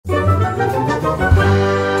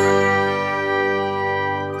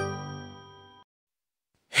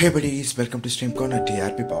Hey buddies, welcome to Stream Corner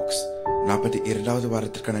TRP Box. 42வது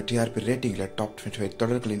வாரத்திற்கான TRP ratingல top 25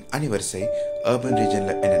 தொடர்களின் அணிவரிசை urban regionல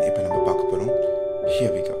என்னன்னு இப்ப நம்ம பார்க்க போறோம்.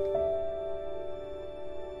 Here we go.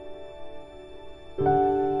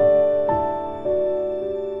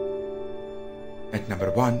 At number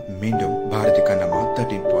 1, மீண்டும் Bharathi Kannamma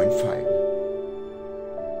 13.5.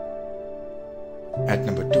 At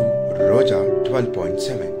number 2, Roja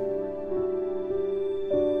 12.7.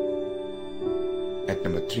 At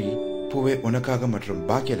number 3, Puve Unakaga மற்றும்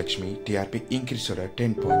Baakiyalakshmi TRP increase oda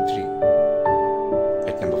 10.3.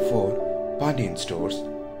 At number 4, Pandian Stores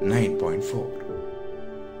 9.4.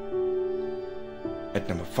 At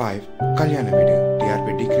number 5, Kalyana Vidu TRP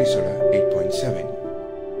decrease oda 8.7.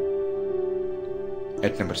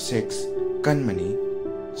 At number 6, Kannamma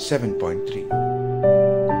 7.3.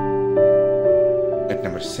 At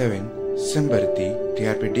number 7, Bharathi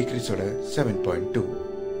TRP decrease oda 7.2.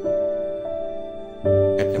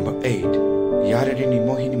 At number 8, Yaradini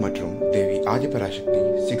Mohini Matrum Devi Adiparashakti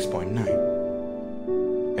 6.9.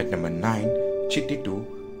 At number 9, Chitti 2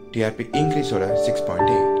 TRP increase oda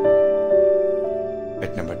 6.8.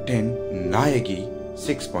 At number 10, Nayagi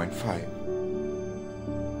 6.5.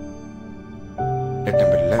 At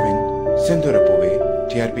number 11, Sindhurapove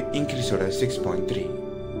TRP increase oda 6.3.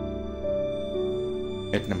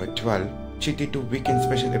 At number 12, Chitti 2 weekend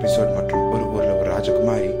special episode Matrum Oru Urla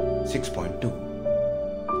Rajakumari 6.2.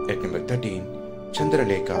 At number 13,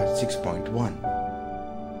 Chandralekha 6.1.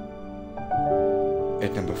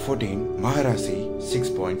 At number 14, Maharasi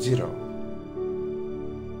 6.0.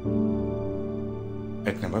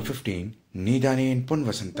 At number 15, Nidane in Pun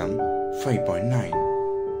Vasantam 5.9.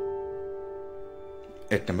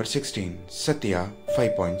 At number 16, Satya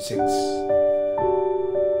 5.6.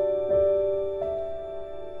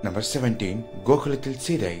 Number 17, Gokulatil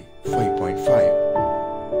Sidai 5.5.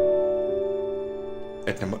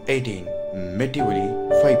 At number 18, Metivuli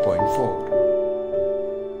 5.4.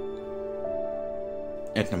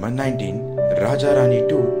 At number 19, Rajarani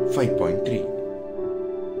 2 5.3.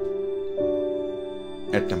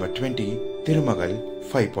 At number 20, Thirumagal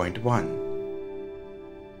 5.1.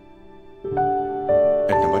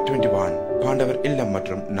 At number 21, Pandavar Illam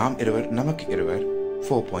Matrum Nam Irvar Namak Irvar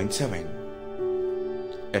 4.7.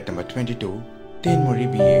 At number 22, Tenmuri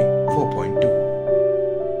BA 4.2.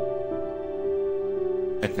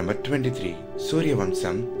 At number 23, Surya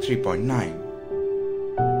Vamsam 3.9.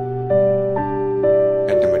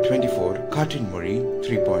 At number 24, Kartin Muri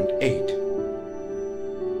 3.8.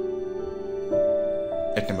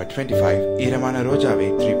 At number 25, Iramana Rojave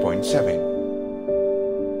 3.7.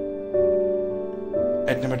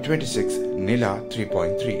 At number 26, Nila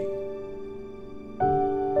 3.3.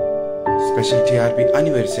 Special TRP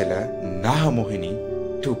anniversary Naha Mohini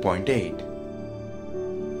 2.8.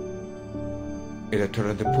 இதைத்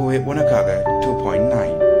தொடர்ந்து பூவே உனக்காக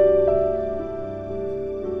 2.9.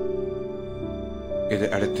 இது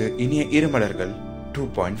அடுத்து இனிய Irumalargal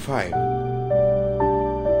 2.5.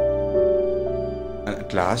 and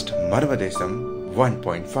at last Marmadesam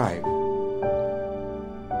 1.5.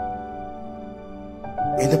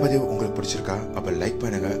 இந்த பதிவு உங்களுக்கு பிடிச்சிருக்கா? அப்ப லைக்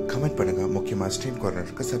பண்ணுங்க, கமெண்ட் பண்ணுங்க, முக்கியமா ஸ்ட்ரீம்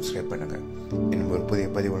கார்னருக்கு சப்ஸ்கிரைப் பண்ணுங்க. இன்னும் ஒரு புதிய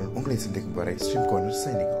பதிவுடன் உங்களை சந்திக்கும் வரை ஸ்ட்ரீம் கார்னர்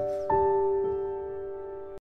சைனிங் ஆஃப்.